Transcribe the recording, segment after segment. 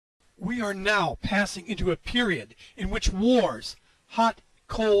We are now passing into a period in which wars, hot,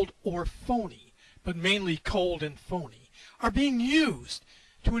 cold, or phony, but mainly cold and phony, are being used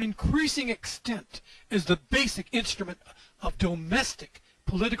to an increasing extent as the basic instrument of domestic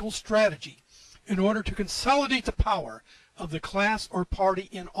political strategy in order to consolidate the power of the class or party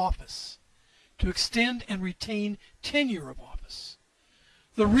in office, to extend and retain tenure of office.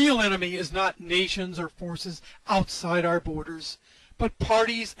 The real enemy is not nations or forces outside our borders, but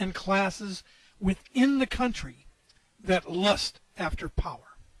parties and classes within the country that lust after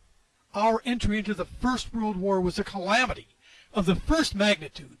power. Our entry into the First World War was a calamity of the first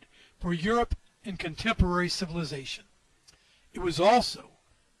magnitude for Europe and contemporary civilization. It was also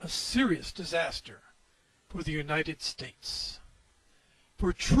a serious disaster for the United States.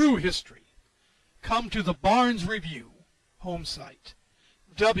 For true history, come to the Barnes Review home site,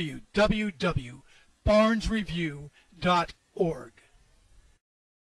 www.barnesreview.org.